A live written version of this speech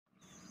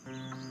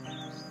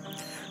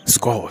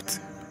Scott,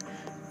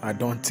 I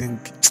don't think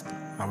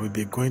I will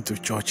be going to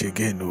church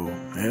again,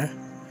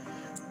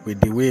 with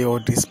the way all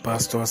these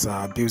pastors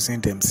are abusing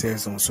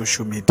themselves on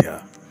social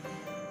media.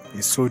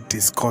 It's so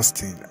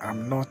disgusting.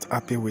 I'm not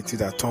happy with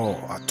it at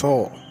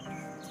all.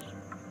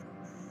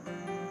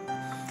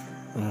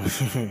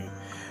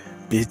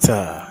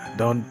 Peter,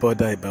 don't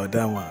bother about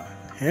that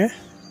one.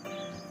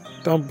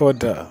 Don't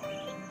bother.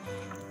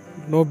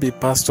 No be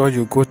pastor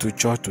you go to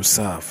church to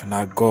serve,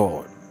 na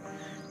God.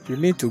 You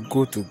need to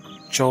go to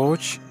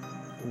church,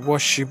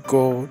 worship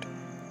God,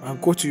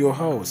 and go to your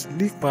house.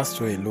 Leave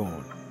pastor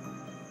alone.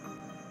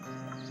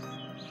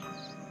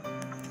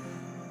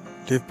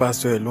 Leave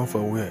pastor alone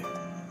for where?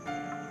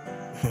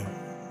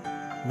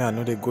 Me, I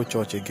know they go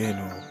church again.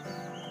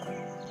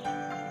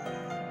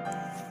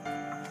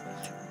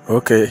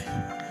 Okay.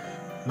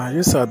 Now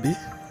you sabi.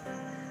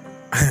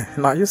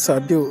 Now you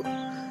sabi.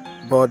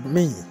 But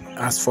me,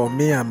 as for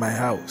me and my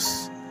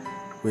house,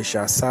 we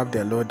shall serve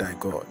the Lord thy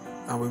God,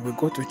 and we will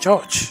go to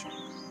church.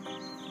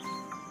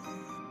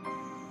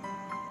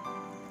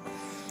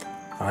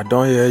 I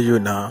don't hear you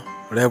now,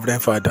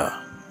 Reverend Father.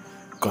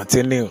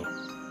 Continue.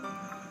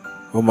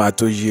 Who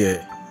to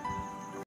hear?